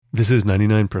This is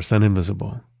 99%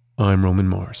 Invisible. I'm Roman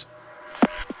Mars.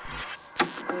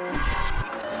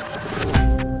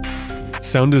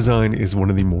 Sound design is one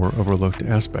of the more overlooked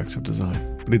aspects of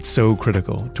design, but it's so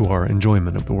critical to our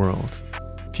enjoyment of the world.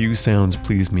 Few sounds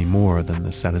please me more than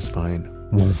the satisfying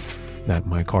woomph that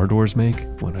my car doors make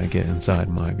when I get inside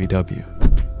my VW.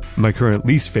 My current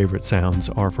least favorite sounds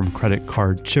are from credit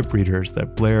card chip readers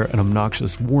that blare an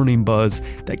obnoxious warning buzz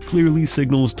that clearly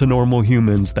signals to normal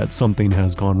humans that something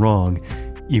has gone wrong,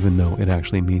 even though it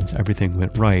actually means everything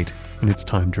went right and it's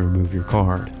time to remove your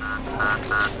card.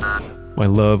 My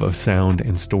love of sound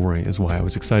and story is why I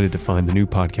was excited to find the new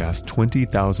podcast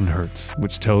 20,000 Hertz,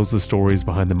 which tells the stories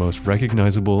behind the most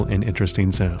recognizable and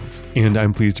interesting sounds. And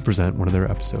I'm pleased to present one of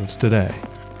their episodes today.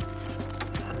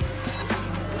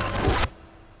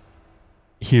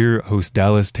 Here, host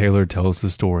Dallas Taylor tells the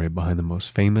story behind the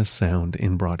most famous sound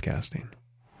in broadcasting.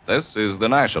 This is the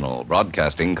National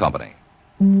Broadcasting Company.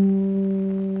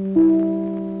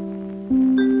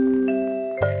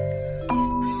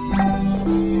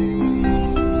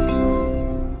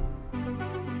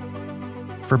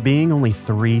 For being only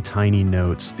 3 tiny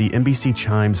notes, the NBC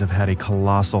Chimes have had a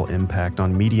colossal impact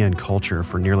on media and culture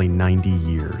for nearly 90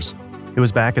 years. It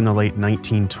was back in the late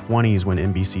 1920s when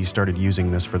NBC started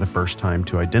using this for the first time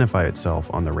to identify itself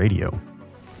on the radio.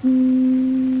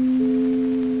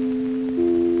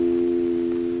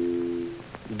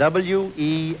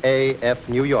 WEAF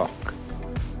New York.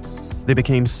 They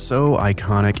became so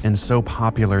iconic and so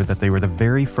popular that they were the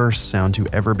very first sound to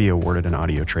ever be awarded an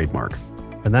audio trademark.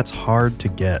 And that's hard to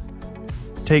get.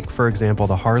 Take, for example,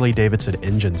 the Harley-Davidson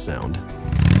engine sound.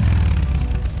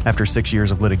 After 6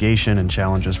 years of litigation and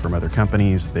challenges from other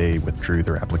companies, they withdrew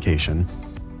their application.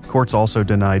 Courts also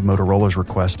denied Motorola's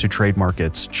request to trademark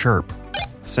its chirp,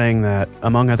 saying that,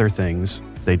 among other things,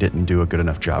 they didn't do a good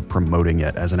enough job promoting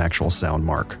it as an actual sound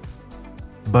mark.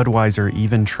 Budweiser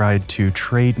even tried to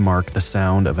trademark the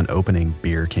sound of an opening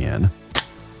beer can.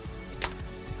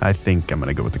 I think I'm going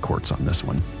to go with the courts on this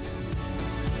one.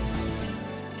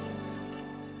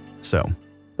 So,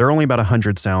 there are only about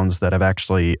 100 sounds that have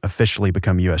actually officially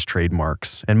become U.S.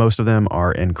 trademarks, and most of them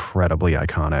are incredibly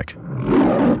iconic.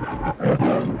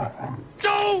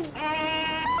 Go!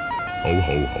 Ho,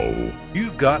 ho, ho.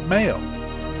 You've got mail.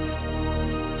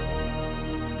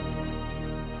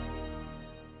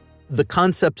 The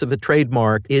concept of a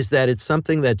trademark is that it's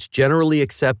something that's generally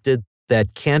accepted,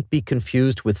 that can't be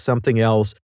confused with something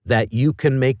else, that you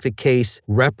can make the case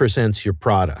represents your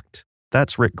product.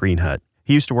 That's Rick Greenhut.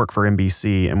 He used to work for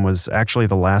NBC and was actually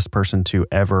the last person to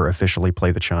ever officially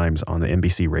play the chimes on the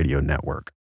NBC radio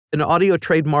network. An audio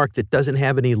trademark that doesn't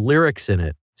have any lyrics in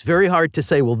it, it's very hard to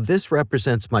say, well, this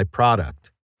represents my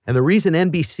product. And the reason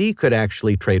NBC could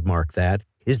actually trademark that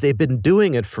is they've been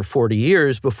doing it for 40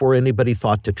 years before anybody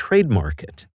thought to trademark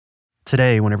it.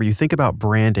 Today, whenever you think about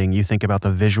branding, you think about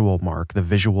the visual mark, the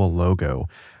visual logo.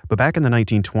 But back in the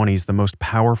 1920s, the most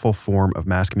powerful form of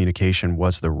mass communication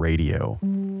was the radio.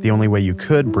 The only way you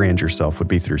could brand yourself would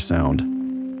be through sound.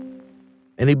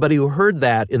 Anybody who heard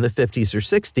that in the 50s or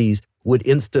 60s would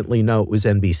instantly know it was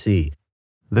NBC.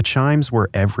 The chimes were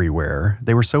everywhere.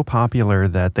 They were so popular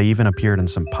that they even appeared in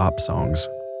some pop songs.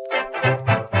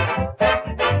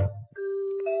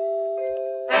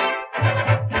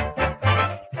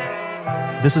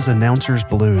 This is Announcer's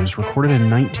Blues, recorded in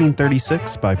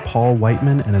 1936 by Paul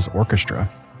Whiteman and his orchestra.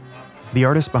 The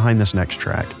artist behind this next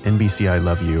track, NBC I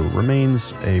Love You,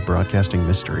 remains a broadcasting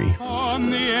mystery. On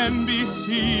the NBC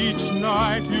each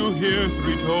night you hear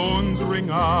 3 tones ring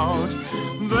out.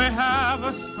 They have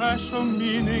a special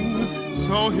meaning,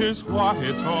 so here's what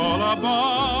it's all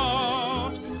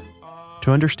about.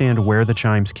 To understand where the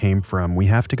chimes came from, we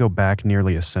have to go back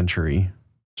nearly a century.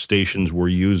 Stations were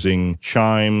using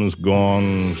chimes,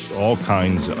 gongs, all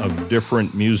kinds of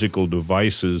different musical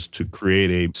devices to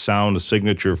create a sound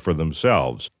signature for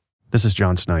themselves. This is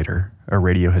John Schneider, a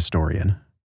radio historian.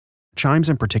 Chimes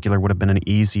in particular would have been an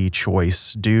easy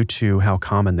choice due to how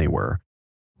common they were.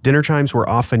 Dinner chimes were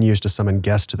often used to summon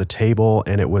guests to the table,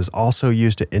 and it was also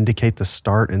used to indicate the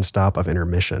start and stop of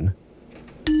intermission.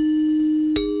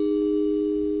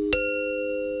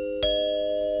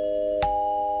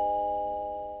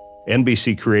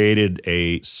 NBC created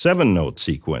a 7-note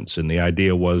sequence, and the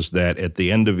idea was that at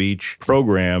the end of each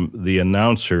program, the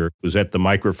announcer who's at the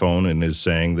microphone and is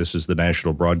saying, "This is the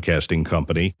National Broadcasting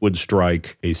Company," would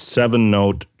strike a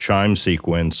 7-note chime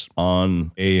sequence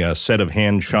on a set of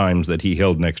hand chimes that he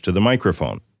held next to the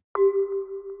microphone.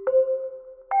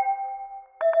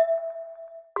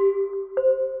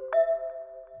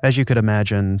 As you could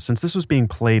imagine, since this was being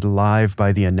played live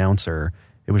by the announcer,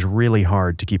 it was really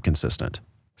hard to keep consistent.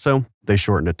 So they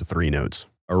shortened it to 3 notes.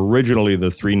 Originally,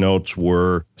 the three notes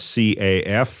were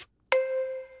CAF,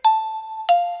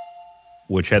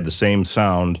 which had the same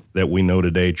sound that we know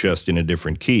today, just in a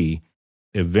different key.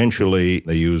 Eventually,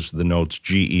 they used the notes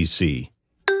GEC,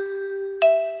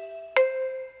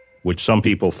 which some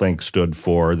people think stood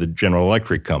for the General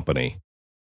Electric Company.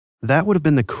 That would have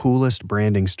been the coolest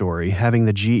branding story, having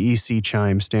the GEC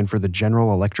chime stand for the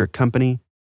General Electric Company.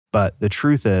 But the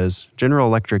truth is, General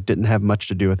Electric didn't have much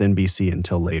to do with NBC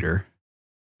until later.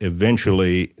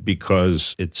 Eventually,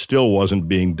 because it still wasn't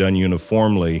being done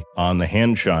uniformly on the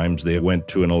hand chimes, they went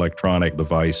to an electronic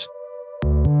device.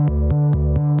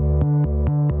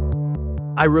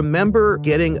 I remember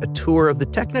getting a tour of the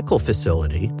technical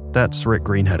facility. That's Rick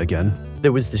Greenhut again.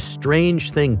 There was this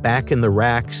strange thing back in the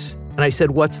racks, and I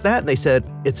said, "What's that?" And they said,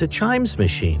 "It's a chimes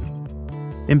machine."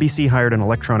 NBC hired an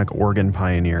electronic organ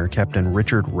pioneer, Captain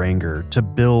Richard Ranger, to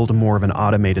build more of an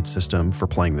automated system for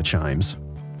playing the chimes.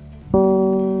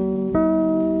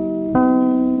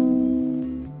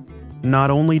 Not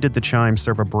only did the chime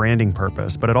serve a branding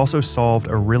purpose, but it also solved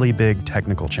a really big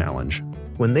technical challenge.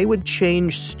 When they would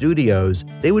change studios,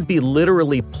 they would be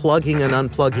literally plugging and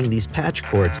unplugging these patch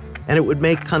cords, and it would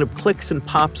make kind of clicks and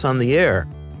pops on the air.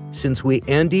 Since we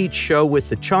end each show with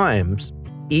the chimes,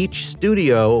 each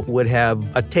studio would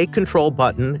have a take control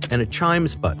button and a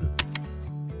chimes button.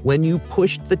 When you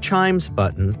pushed the chimes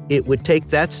button, it would take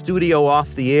that studio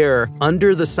off the air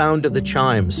under the sound of the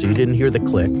chimes, so you didn't hear the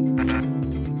click.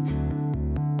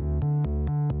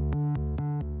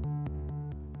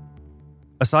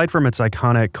 Aside from its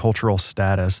iconic cultural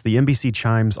status, the NBC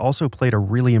Chimes also played a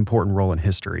really important role in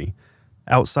history.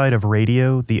 Outside of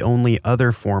radio, the only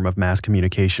other form of mass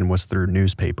communication was through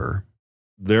newspaper.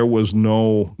 There was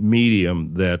no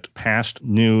medium that passed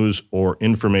news or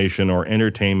information or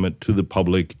entertainment to the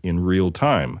public in real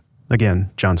time. Again,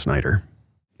 John Schneider.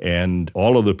 And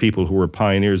all of the people who were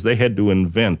pioneers, they had to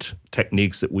invent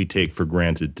techniques that we take for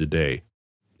granted today.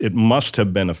 It must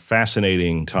have been a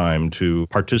fascinating time to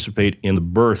participate in the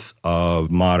birth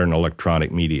of modern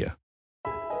electronic media.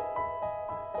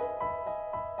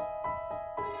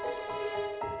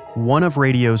 One of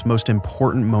radio's most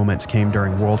important moments came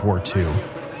during World War II.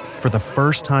 For the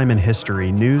first time in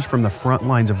history, news from the front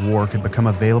lines of war could become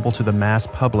available to the mass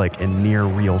public in near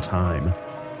real time.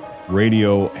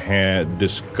 Radio had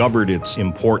discovered its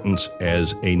importance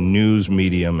as a news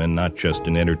medium and not just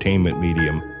an entertainment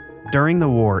medium. During the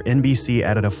war, NBC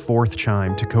added a fourth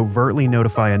chime to covertly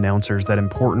notify announcers that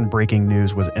important breaking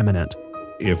news was imminent.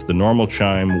 If the normal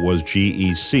chime was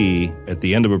GEC, at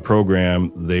the end of a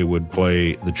program, they would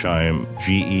play the chime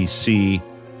GEC-C.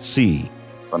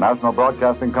 The National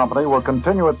Broadcasting Company will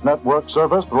continue its network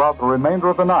service throughout the remainder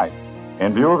of the night,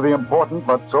 in view of the important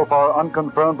but so far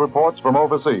unconfirmed reports from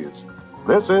overseas.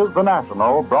 This is the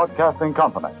National Broadcasting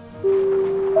Company.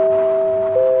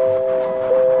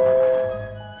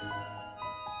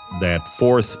 That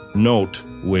fourth note,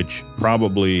 which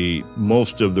probably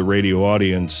most of the radio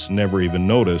audience never even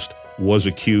noticed, was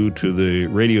a cue to the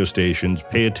radio stations.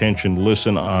 Pay attention,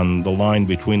 listen on the line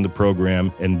between the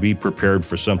program, and be prepared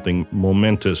for something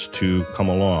momentous to come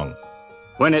along.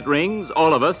 When it rings,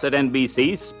 all of us at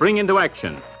NBC spring into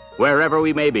action, wherever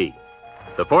we may be.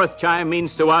 The fourth chime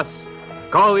means to us,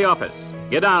 call the office,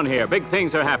 get down here, big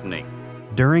things are happening.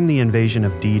 During the invasion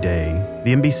of D-Day,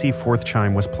 the NBC fourth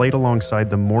chime was played alongside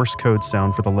the Morse code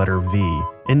sound for the letter V,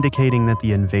 indicating that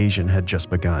the invasion had just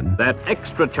begun. That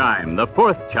extra chime, the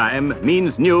fourth chime,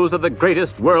 means news of the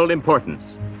greatest world importance.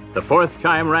 The fourth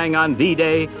chime rang on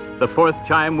D-Day. The fourth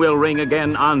chime will ring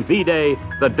again on V-Day,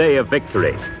 the day of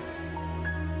victory.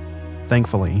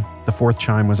 Thankfully, the fourth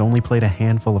chime was only played a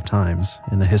handful of times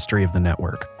in the history of the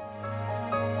network.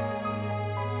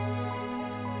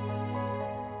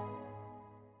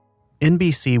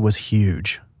 NBC was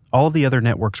huge. All of the other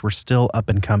networks were still up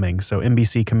and coming, so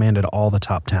NBC commanded all the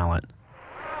top talent.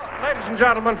 Ladies and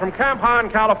gentlemen, from Camp Hahn,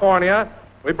 California,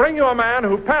 we bring you a man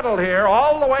who pedaled here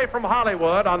all the way from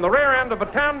Hollywood on the rear end of a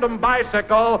tandem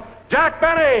bicycle, Jack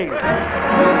Benny.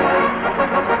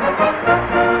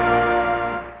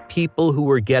 People who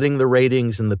were getting the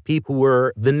ratings and the people who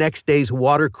were the next day's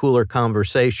water cooler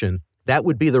conversation, that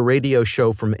would be the radio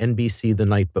show from NBC the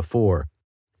night before.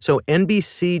 So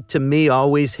NBC, to me,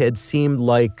 always had seemed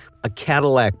like a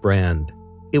Cadillac brand.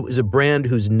 It was a brand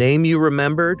whose name you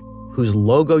remembered, whose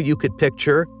logo you could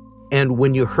picture, and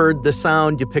when you heard the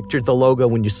sound, you pictured the logo.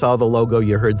 When you saw the logo,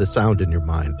 you heard the sound in your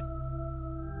mind.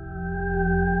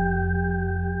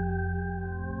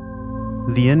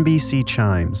 The NBC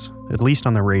Chimes, at least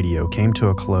on the radio, came to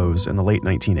a close in the late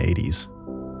 1980s,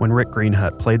 when Rick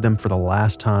Greenhut played them for the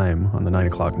last time on the 9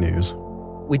 o'clock news.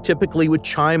 we typically would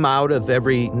chime out of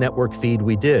every network feed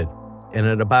we did. And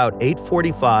at about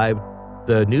 8:45,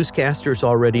 the newscaster's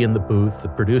already in the booth, the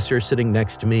producer's sitting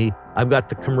next to me. I've got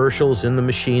the commercials in the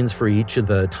machines for each of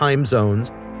the time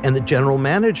zones, and the general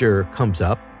manager comes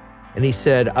up and he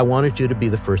said, I wanted you to be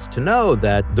the first to know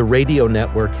that the radio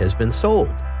network has been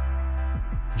sold.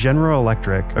 General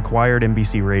Electric acquired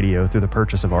NBC Radio through the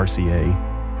purchase of RCA.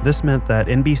 This meant that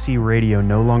NBC Radio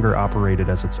no longer operated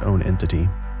as its own entity.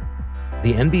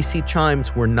 The NBC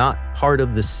Chimes were not part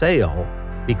of the sale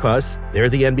because they're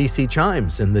the NBC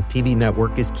Chimes and the TV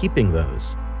network is keeping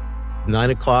those. 9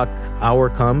 o'clock hour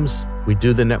comes, we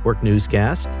do the network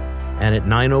newscast, and at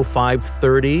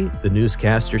 9:05:30, the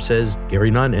newscaster says,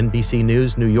 Gary Nunn, NBC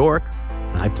News, New York,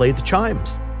 and I played the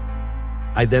chimes.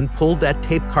 I then pulled that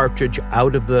tape cartridge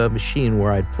out of the machine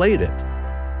where I'd played it.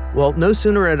 Well, no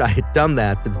sooner had I done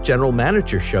that, but the general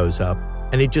manager shows up,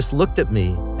 and he just looked at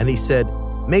me, and he said,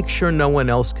 make sure no one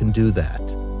else can do that.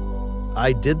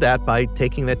 I did that by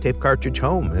taking that tape cartridge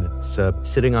home, and it's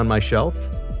sitting on my shelf.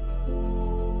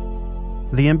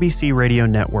 The NBC Radio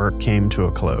network came to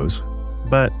a close,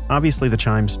 but obviously the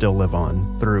chimes still live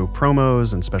on through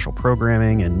promos and special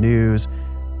programming and news.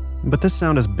 But this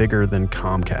sound is bigger than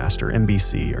Comcast or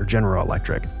NBC or General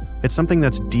Electric. It's something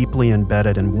that's deeply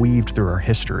embedded and weaved through our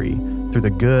history, through the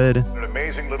good, An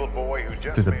amazing little boy who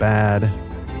just through the bad,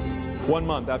 1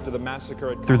 month after the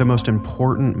massacre through the most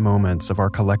important moments of our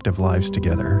collective lives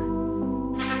together.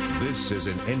 This is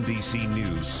an NBC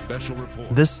News special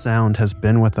report. This sound has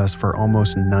been with us for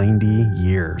almost 90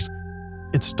 years.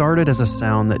 It started as a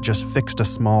sound that just fixed a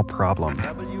small problem,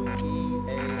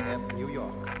 WEAF New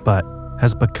York. but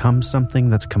has become something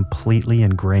that's completely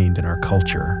ingrained in our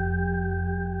culture.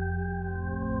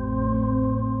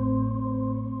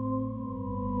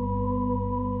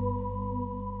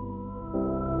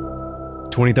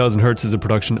 Twenty Thousand Hertz is a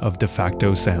production of De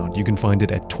Facto Sound. You can find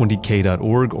it at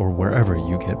 20k.org or wherever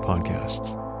you get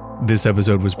podcasts. This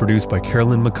episode was produced by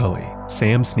Carolyn McCulley,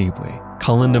 Sam Sneebly,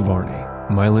 Colin Navarney,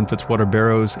 Mylan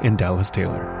Fitzwater-Barrows, and Dallas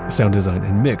Taylor. Sound design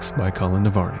and mix by Colin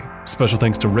Navarney. Special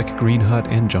thanks to Rick Greenhut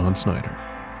and John Schneider.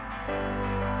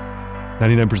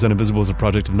 99% Invisible is a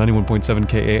project of 91.7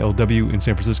 KALW in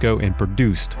San Francisco and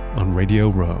produced on Radio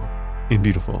Row in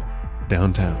beautiful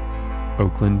downtown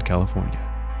Oakland, California.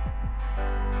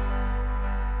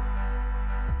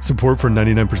 Support for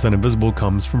 99% Invisible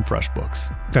comes from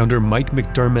FreshBooks. Founder Mike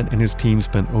McDermott and his team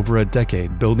spent over a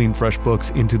decade building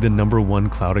FreshBooks into the #1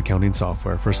 cloud accounting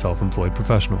software for self-employed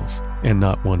professionals. And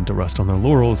not one to rest on their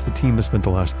laurels, the team has spent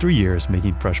the last 3 years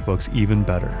making FreshBooks even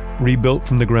better. Rebuilt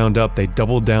from the ground up, they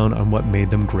doubled down on what made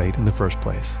them great in the first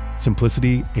place: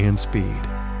 simplicity and speed.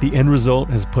 The end result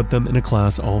has put them in a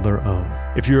class all their own.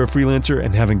 If you're a freelancer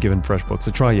and haven't given FreshBooks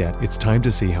a try yet, it's time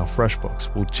to see how FreshBooks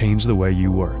will change the way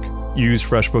you work. Use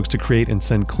FreshBooks to create and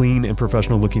send clean and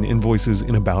professional-looking invoices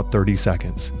in about 30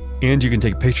 seconds. And you can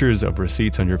take pictures of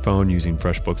receipts on your phone using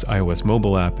FreshBooks iOS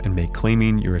mobile app and make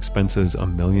claiming your expenses a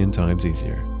million times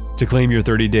easier. To claim your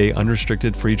 30-day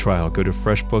unrestricted free trial, go to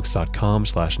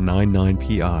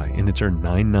freshbooks.com/99pi and enter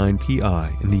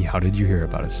 99pi in the How Did You Hear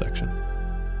About Us section.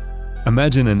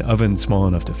 Imagine an oven small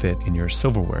enough to fit in your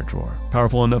silverware drawer,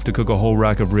 powerful enough to cook a whole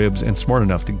rack of ribs, and smart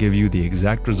enough to give you the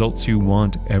exact results you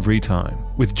want every time.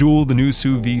 With Joule, the new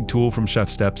sous vide tool from Chef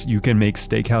Steps, you can make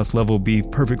steakhouse-level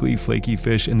beef, perfectly flaky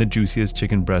fish, and the juiciest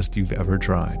chicken breast you've ever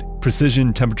tried.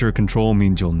 Precision temperature control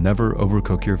means you'll never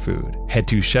overcook your food. Head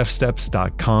to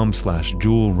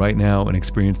chefsteps.com/Joule right now and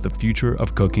experience the future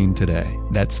of cooking today.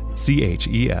 That's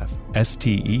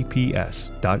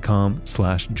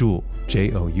chefsteps.com/Joule.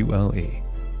 Joule.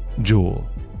 Joule.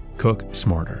 Cook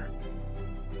smarter.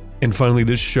 And finally,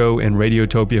 this show and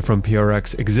Radiotopia from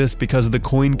PRX exists because of the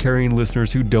coin-carrying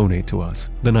listeners who donate to us,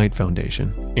 the Knight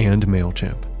Foundation, and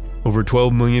MailChimp. Over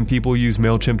 12 million people use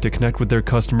MailChimp to connect with their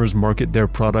customers, market their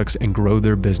products, and grow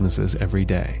their businesses every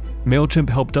day. MailChimp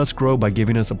helped us grow by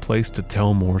giving us a place to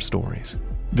tell more stories.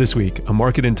 This week, a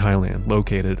market in Thailand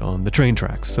located on the train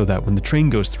tracks so that when the train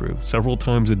goes through several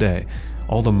times a day,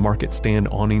 all the market stand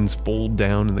awnings fold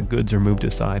down and the goods are moved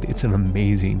aside. It's an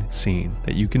amazing scene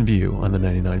that you can view on the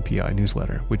 99PI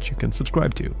newsletter, which you can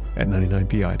subscribe to at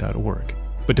 99pi.org.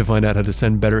 But to find out how to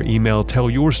send better email, tell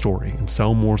your story, and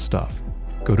sell more stuff,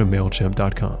 go to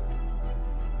MailChimp.com.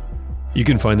 You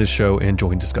can find this show and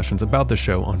join discussions about the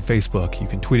show on Facebook. You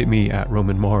can tweet at me at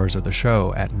Roman Mars or the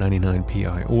show at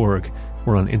 99pi.org.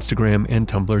 We're on Instagram and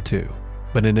Tumblr too.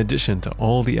 But in addition to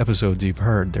all the episodes you've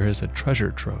heard, there is a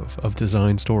treasure trove of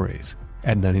design stories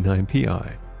at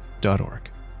 99pi.org.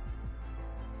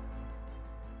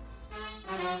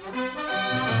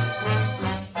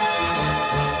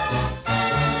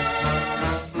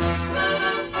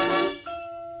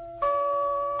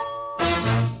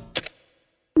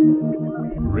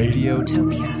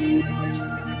 Radiotopia.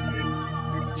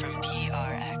 From